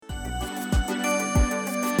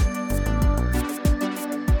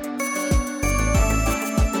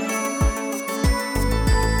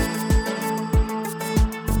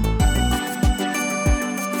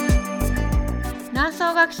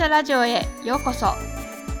ラジオへようこそ。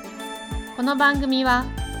この番組は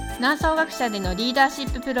南総学舎でのリーダーシ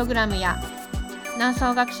ッププログラムや南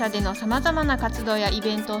総学舎でのさまざまな活動やイ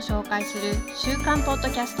ベントを紹介する週刊ポッド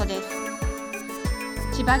キャストです。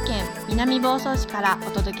千葉県南房総市から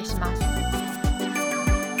お届けします。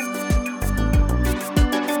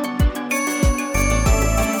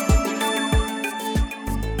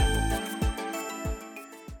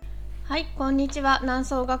はい、こんにちは。南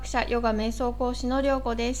総学舎ヨガ瞑想講師の涼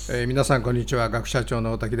子です。皆さんこんにちは。学舎長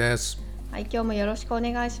の大滝です。はい、今日もよろしくお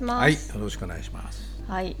願いします。はい、よろしくお願いします。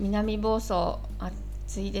はい、南房総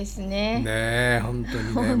暑いですね。ねえ、本当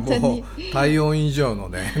にね、もう体温以上の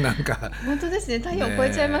ね、なんか本当ですね、体温超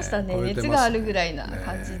えちゃいましたね。熱があるぐらいな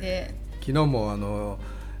感じで。昨日も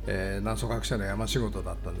南総学舎の山仕事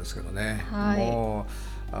だったんですけどね。はい、もう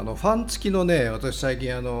ファン付きのね、私最近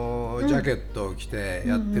ジャケットを着て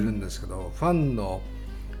やってるんですけど、ファンの、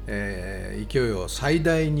勢いを最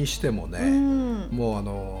大にしてもね、もう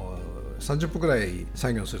30分くらい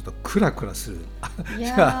作業するとクラクラする。い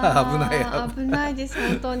や危ないです。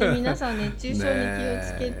本当に皆さん熱中症に気を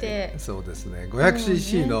つけて、そうですね。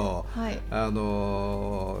500cc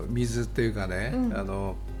の、水っていうかね、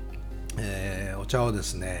お茶をで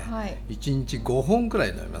すね、1日5本くらい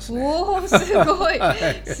飲みますね。おー、すごい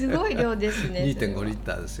すごい量ですね。2.5 リッ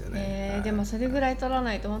ターですよね。でもそれぐらい取ら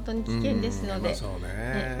ないと本当に危険ですので、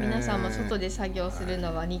皆さんも外で作業する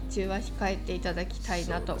のは日中は控えていただきたい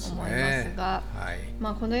なと思いますが、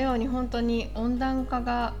このように本当に温暖化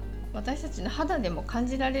が私たちの肌でも感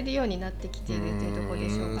じられるようになってきているというところで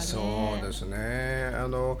しょうかね。そうですね。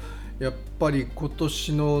やっぱり今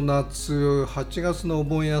年の夏8月のお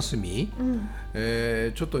盆休み、ち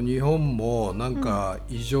ょっと日本もなんか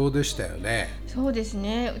異常でしたよね。そうです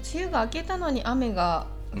ね。梅雨が明けたのに雨が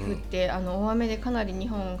降って、大雨でかなり日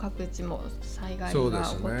本各地も災害が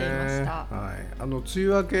起こっていました。梅雨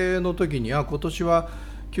明けの時に今年は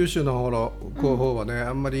九州の方はね、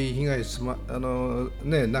あんまり被害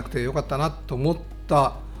なくてよかったなと思っ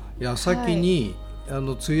た矢先に、梅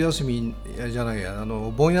雨休みじゃないや、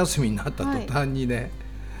お盆休みになった途端にね、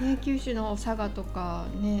九州の佐賀とか、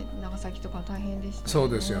長崎とか大変でしたね。そう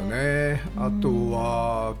ですよね。あと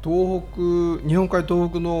は日本海東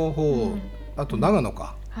北の方、あと長野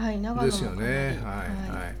か、ですよね。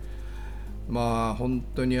本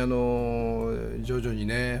当に徐々に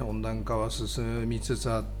ね、温暖化は進みつつ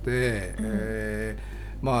あって、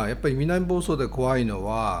やっぱり南房総で怖いの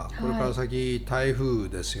はこれから先台風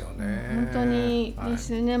ですよね。本当に、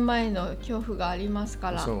数年前の恐怖があります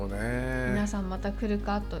から、皆さんまた来る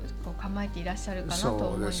かと構えていらっしゃるかなと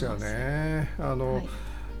思います。そうですよね。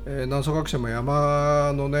南総学舎も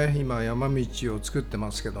山のね、今山道を作って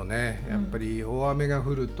ますけどね、やっぱり大雨が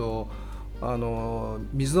降ると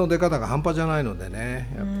水の出方が半端じゃないので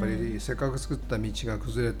ね、やっぱりせっかく作った道が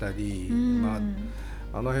崩れたり、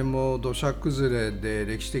あの辺も土砂崩れで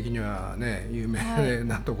歴史的にはね有名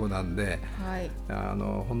なとこなんで、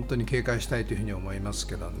本当に警戒したいというふうに思います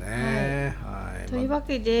けどね。というわ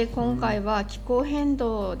けで今回は気候変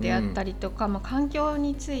動であったりとか、環境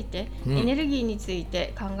について、エネルギーについ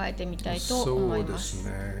て考えてみたいと思います。そう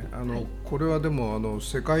ですね。これはでも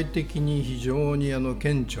世界的に非常に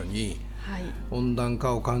顕著に温暖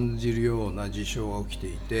化を感じるような事象が起きて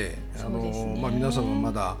いて、皆さんも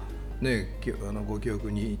まだご記憶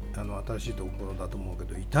に新しいところだと思う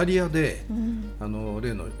けど、イタリアで、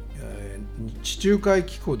例の、地中海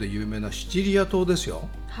気候で有名なシチリア島ですよ。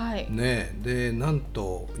でなん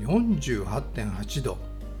と 48.8 度。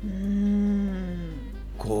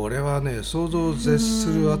これはね、想像を絶す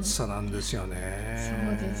る暑さなんですよね。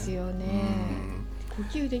そうですよね。呼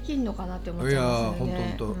吸できるのかなって思っちゃいますよね。いや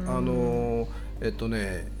本当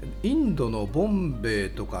インドのボンベイ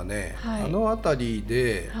とかね、辺り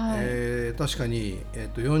で、確かに、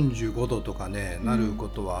45度とかねなるこ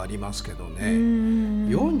とはありますけどね、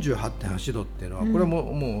48.8 度っていうのはこれは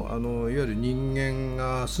もういわゆる人間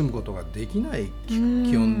が住むことができない気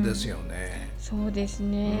温ですよね。そうです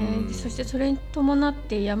ね。そしてそれに伴っ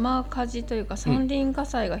て山火事というか山林火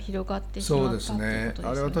災が広がってしまったということですね。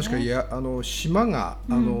あれは確か島が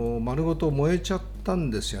丸ごと燃えちゃったん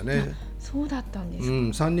ですよね。そうだったんですか。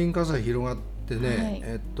山林火災広がって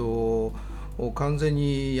ね、完全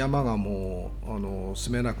に山がもう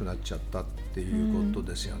住めなくなっちゃったっていうこと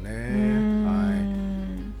ですよね。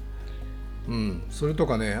それと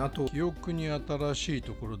かね、あと記憶に新しい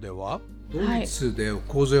ところではドイツで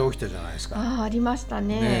洪水が起きたじゃないですか。ありました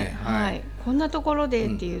ね。こんなところで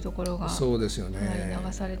っていうところが、そうですよね。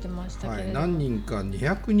流されてましたけれども、何人か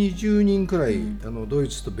220人くらい、ドイ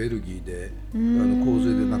ツとベルギーで洪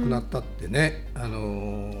水で亡くなったってね、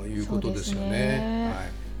いうことですよね。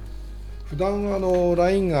普段ラ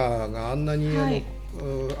インがあんなに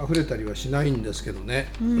溢れたりはしないんですけどね、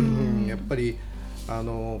やっぱり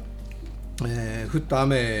降った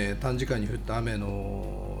雨、短時間に降った雨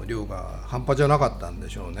の量が半端じゃなかったんで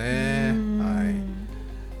しょうね。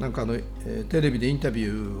なんかテレビでインタビュ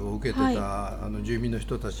ーを受けてた、住民の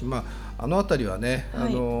人たち、あの辺りはね、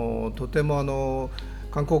とても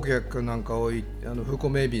観光客なんか多い風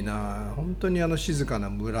光明媚な本当に静かな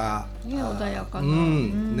村、穏やかな、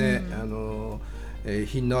ね、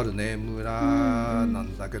品のあるね村な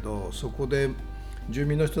んだけど、そこで住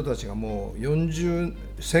民の人たちがもう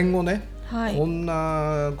戦後ね、こん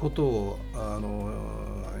なことを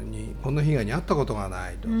こんな被害に遭ったことがな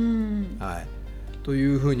いと、と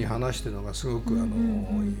いうふうに話しているのがすごく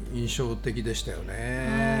印象的でしたよ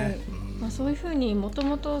ね。そういうふうにもと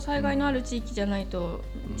もと災害のある地域じゃないと、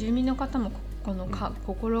住民の方もこの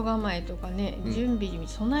心構えとかね、準備に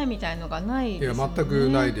備えみたいのがないですもんね。いや全く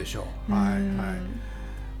ないでしょう。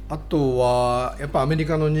あとはやっぱアメリ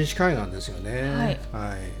カの西海岸ですよね。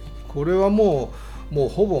これはもう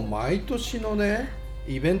ほぼ毎年のね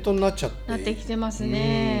イベントになっちゃってなってきてます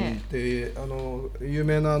ね。で有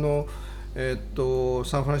名なサ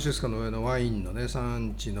ンフランシスコの上のワインのね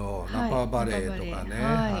産地のナパバレーとかね、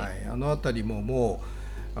あの辺りもも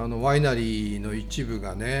うワイナリーの一部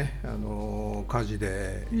がね火事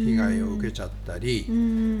で被害を受けちゃったり、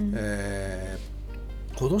今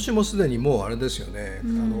年もすでにもうあれですよね、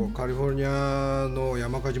カリフォルニアの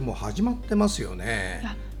山火事も始まってますよね。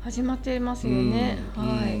始まってますよね。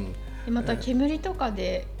でまた煙とか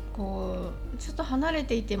でちょっと離れ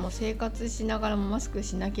ていても生活しながらもマスク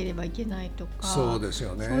しなければいけないとか、そうです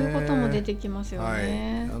よね。そういうことも出てきますよ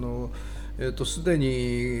ね。すで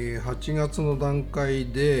に8月の段階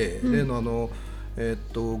で、例のゴ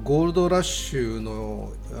ールドラッシュ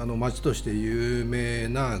の町として有名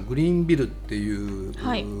なグリーンビルっていう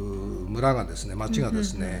村がですね、町がで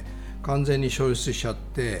すね、完全に消失しちゃっ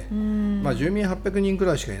て、住民800人く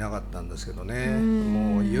らいしかいなかったんですけどね、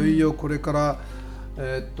もういよいよこれからウ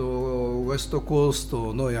エストコース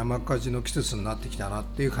トの山火事の季節になってきたなっ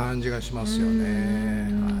ていう感じがしますよね。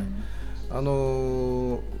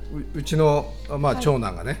うちの、長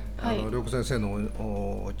男がね、涼子先生の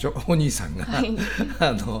お兄さんが、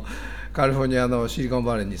カリフォルニアのシリコン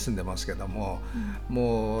バレーに住んでますけども、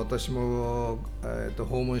もう私も、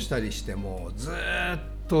訪問したりしてもずっ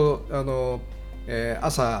と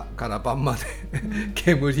朝から晩まで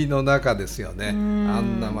煙の中ですよね。あ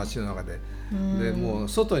んな街の中で。でもう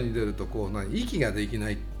外に出ると息ができな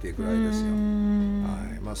いっていうくらいですよ。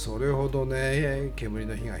それほどね煙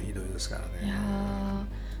の被害ひどいですからね。いや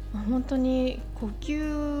本当に呼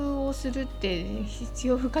吸をするって必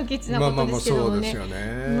要不可欠なことですけどもね、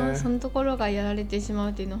そのところがやられてしま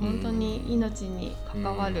うというのは本当に命に関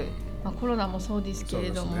わる、コロナもそうですけれ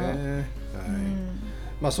ども、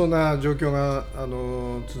そんな状況が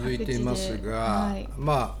続いていますが、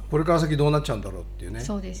これから先どうなっちゃうんだろうっていうね、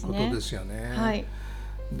ことですよね。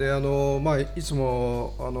でいつ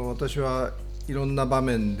も私はいろんな場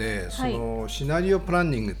面でそのシナリオプラ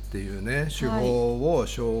ンニングっていうね手法を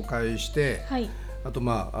紹介して、あと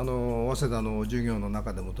早稲田の授業の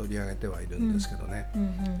中でも取り上げてはいるんですけどね、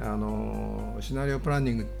シナリオプラン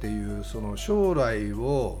ニングっていうその将来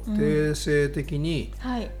を定性的に、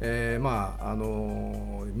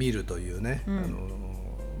見るというね、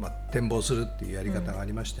展望するっていうやり方があ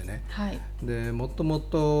りましてね、でもとも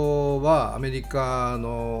とはアメリカ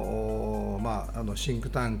の、シンク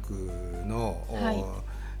タンクの、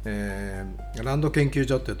ランド研究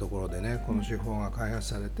所っていうところでねこの手法が開発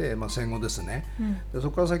されて、戦後ですね、でそ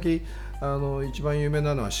こから先一番有名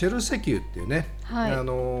なのはシェル石油っていうね、石油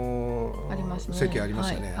ありま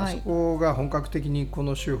すよね、あそこが本格的にこ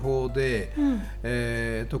の手法で、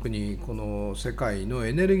特にこの世界の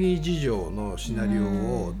エネルギー事情のシナリオ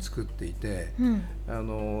を作っていて、そ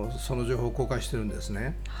の情報を公開してるんです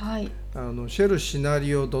ね。シェルシナ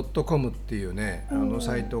リオ .com っていうね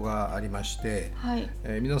サイトがありまして、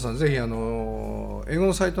皆さんぜひ英語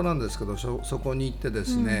のサイトなんですけどそこに行ってで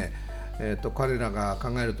すね、彼らが考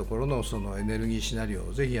えるところのそのエネルギーシナリオ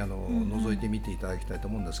をぜひ覗いてみていただきたいと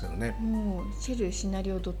思うんですけどね。シェルシナ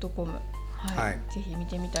リオ .com、ぜひ見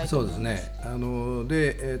てみたいと思います。そうですね。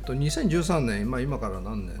で、2013年、今から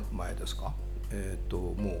何年前ですか？も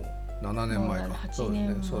う7年前か。8年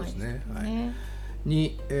前ですね。そうですね。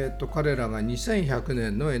に、彼らが2100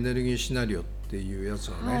年のエネルギーシナリオっていうや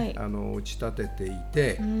つをね、打ち立ててい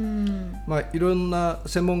て、いろんな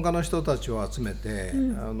専門家の人たちを集めて、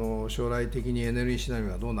将来的にエネルギーシナリオ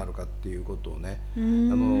がどうなるかっていうことをね、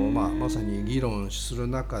まさに議論する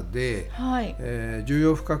中で、重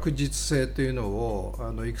要不確実性というのを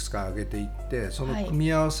いくつか挙げていって、その組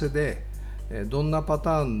み合わせでどんなパ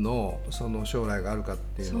ターンのその将来があるかっ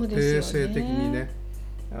ていうのを定性的にね、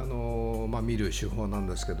見る手法なん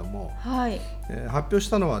ですけども、はい、発表し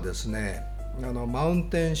たのはですね、マウン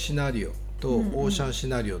テンシナリオとオーシャンシ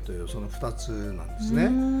ナリオというその2つなんですね。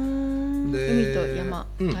で、海と山、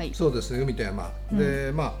はい、そうですね、海と山、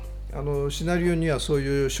でシナリオにはそう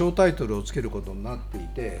いう小タイトルをつけることになってい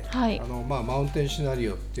て、はい、マウンテンシナリ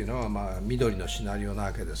オっていうのは緑のシナリオな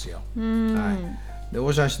わけですよ。はい、でオ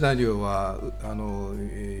ーシャンシナリオは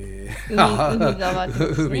海側で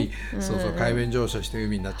すね。海、そうそう、海面上昇して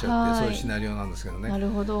海になっちゃうっていう、そういうシナリオなんですけどね。なる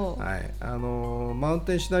ほど。はい、マウン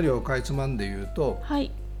テンシナリオをかいつまんで言うと、は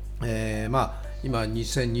い、今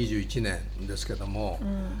2021年ですけども、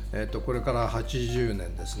これから80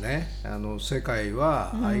年ですね。世界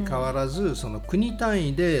は相変わらずその国単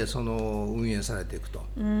位でその運営されていくと、は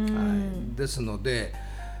い、ですので、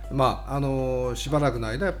しばらくの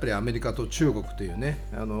間やっぱりアメリカと中国というね、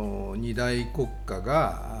二大国家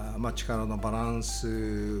が、力のバラン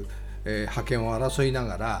ス、覇権を争いな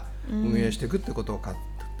がら運営していくってことを仮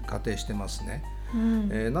定してますね。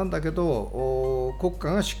なんだけど国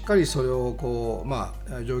家がしっかりそれを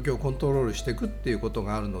状況をコントロールしていくっていうこと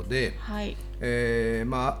があるので、はい、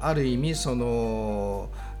ある意味その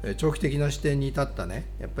長期的な視点に立ったね、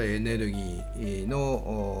やっぱりエネルギー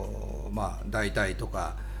の代替と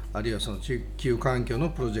か、あるいはその地球環境の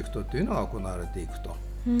プロジェクトというのが行われていくと。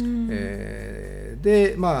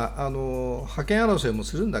で覇権争いも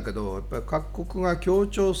するんだけど、やっぱり各国が協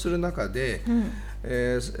調する中で、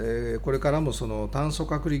これからもその炭素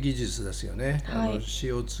隔離技術ですよね、はい、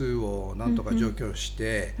CO2 をなんとか除去し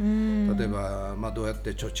て、例えば、どうやっ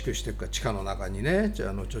て貯蓄していくか、地下の中にね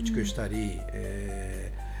貯蓄したり、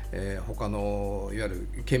他のいわゆる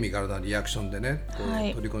ケミカルなリアクションでね、は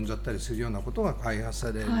い、取り込んじゃったりするようなことが開発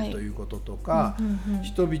される、はい、ということとか、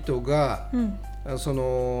人々が、そ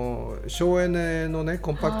の省エネのね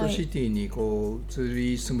コンパクトシティに移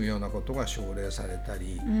り住むようなことが奨励された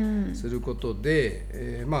りすること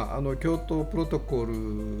で、京都プロトコル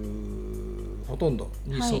ほとんど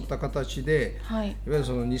に沿った形で、はい、いわゆる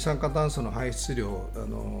その二酸化炭素の排出量、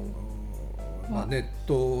ネッ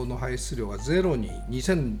トの排出量がゼロに、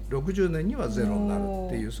2060年にはゼロになるっ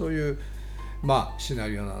ていう、そういうシナ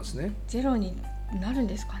リオなんですね。ゼロになるん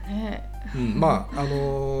ですかね。リ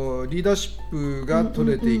ーダーシップが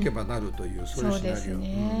取れていけばなるという、そういうシナリ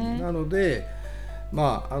オ、なので、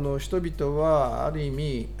人々はある意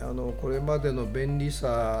味これまでの便利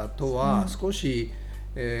さとは少し、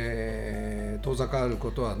遠ざかる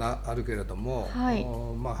ことはあるけれども、はい、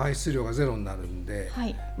排出量がゼロになるんで、は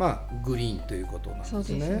い、グリーンということなんですね。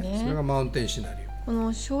そうですね。それがマウンテンシナリオ。こ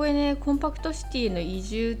の省エネコンパクトシティの移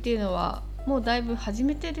住っていうのはもうだいぶ始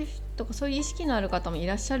めてるとか、そういう意識のある方もい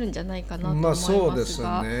らっしゃるんじゃないかなと思いますが、そうです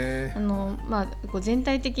ね。全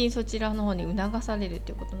体的にそちらの方に促される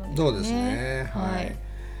ということなんですね。そうですね。はい。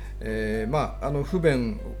不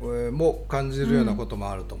便も感じるようなこと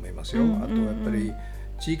もあると思いますよ。あとやっぱり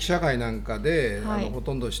地域社会なんかで、はい、ほ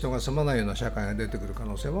とんど人が住まないような社会が出てくる可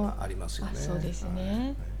能性はありますよね。そうです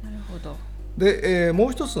ね。はい、なるほど。で、も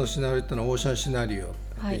う一つのシナリオっていうのはオーシャンシナリオって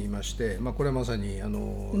言いまして、これはまさに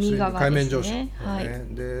海面上昇、ね、はい、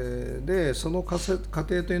でその過程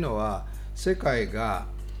というのは世界が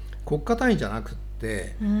国家単位じゃなく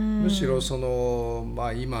て、むしろそ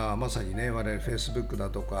の、今まさにね、我々 Facebook だ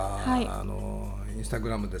とか、はい、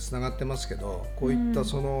Instagram でつながってますけど、こういった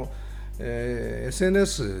その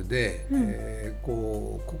SNS で、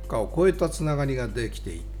国家を超えたつながりができ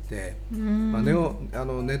ていって、ネ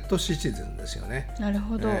ットシチズンですよね。なる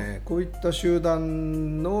ほど。こういった集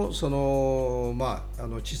団のその、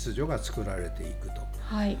秩序が作られていくと。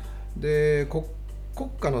はい、で国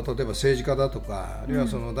家の例えば政治家だとか、あるいは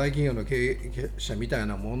その大企業の経営者みたい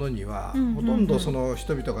なものには、ほとんどその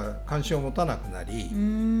人々が関心を持たなくなり、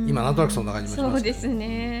今なんとなくそんな感じもしますけど、そうです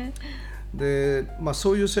ね。で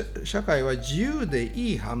そういう社会は自由で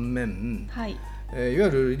いい反面、はい、いわゆ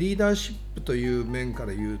るリーダーシップという面か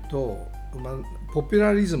ら言うと、ポピュ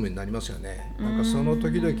ラリズムになりますよね。なんかその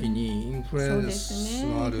時々にインフルエンス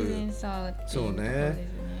のある、そう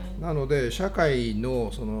ね。なので社会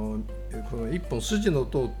のこの一本筋の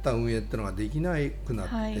通った運営っていうのができなくなっ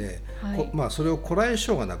て、はいはい、それをこらえ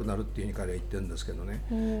性がなくなるっていうふうに彼は言ってるんですけどね。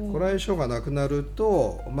こらえ性がなくなる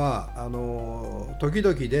と、時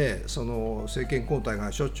々でその政権交代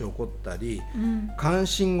がしょっちゅう起こったり、関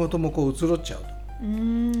心事も移ろっちゃう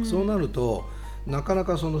と。そうなるとなかな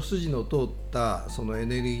かその筋の通ったそのエ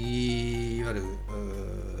ネルギー、いわゆる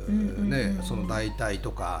その代替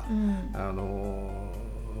とか、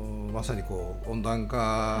まさに温暖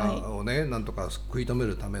化をね、なんとか食い止め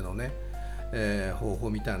るためのね、方法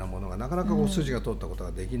みたいなものがなかなか筋が通ったこと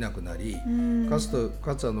ができなくなり、かつ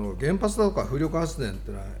原発だとか風力発電っ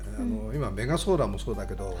ていうのは、今メガソーラーもそうだ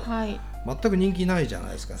けど、全く人気ないじゃな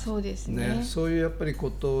いですか。そうですね。そういうやっぱりこ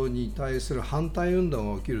とに対する反対運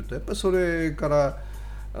動が起きると、やっぱりそれから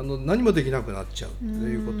何もできなくなっちゃうと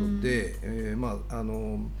いうことで、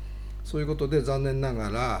そういうことで残念なが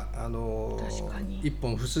ら一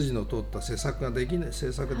本不筋の通った政策ができな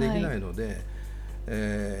いので、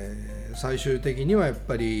最終的にはやっ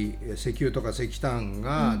ぱり石油とか石炭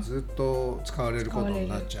がずっと使われることに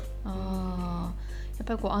なっちゃう。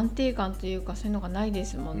やっぱり安定感というかそういうのがないで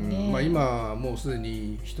すもんね。今もうすで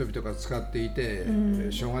に人々が使っていて、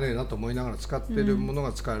しょうがねえなと思いながら使っているもの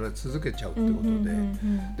が使われ続けちゃうってこと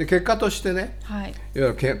で、結果としてね、い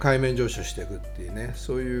わゆる海面上昇していくっていうね、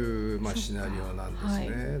そういうシナリオなんです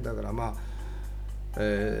ね。だから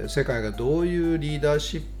世界がどういうリーダー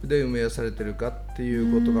シップで運営されているかってい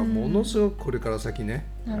うことがものすごくこれから先ね。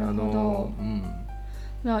なるほ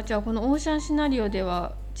ど。じゃあこのオーシャンシナリオで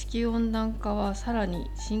は地球温暖化はさらに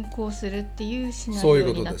進行するっていうシナリ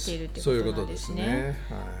オになっているってことなんですね。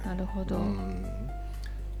なるほど。こ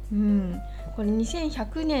れ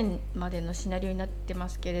2100年までのシナリオになってま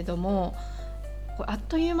すけれども、これあっ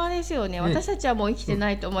という間ですよね。私たちはもう生きてな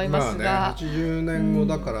いと思いますが、80年後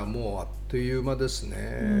だからもうあっという間です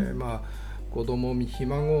ね。子供ひ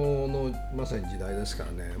孫のまさに時代ですか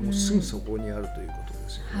らね、もうすぐそこにあるということで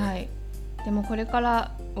すよね。でもこれか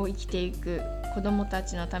らを生きていく子どもた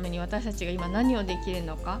ちのために私たちが今何をできる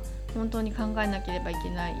のか本当に考えなければいけ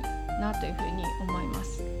ないなというふうに思いま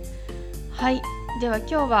す。では今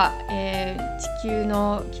日は、地球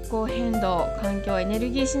の気候変動、環境、エネル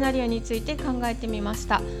ギーシナリオについて考えてみまし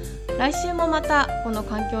た。来週もまたこの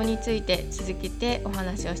環境について続けてお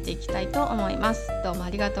話をしていきたいと思います。どうもあ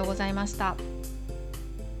りがとうございました。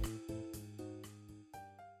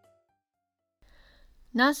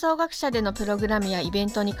南総学舎でのプログラムやイベン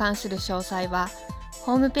トに関する詳細は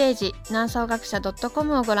ホームページ南総学舎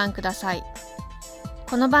 .com をご覧ください。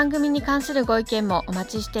この番組に関するご意見もお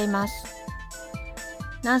待ちしています。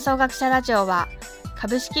南総学舎ラジオは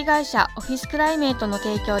株式会社オフィスクライメートの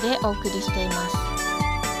提供でお送りしています。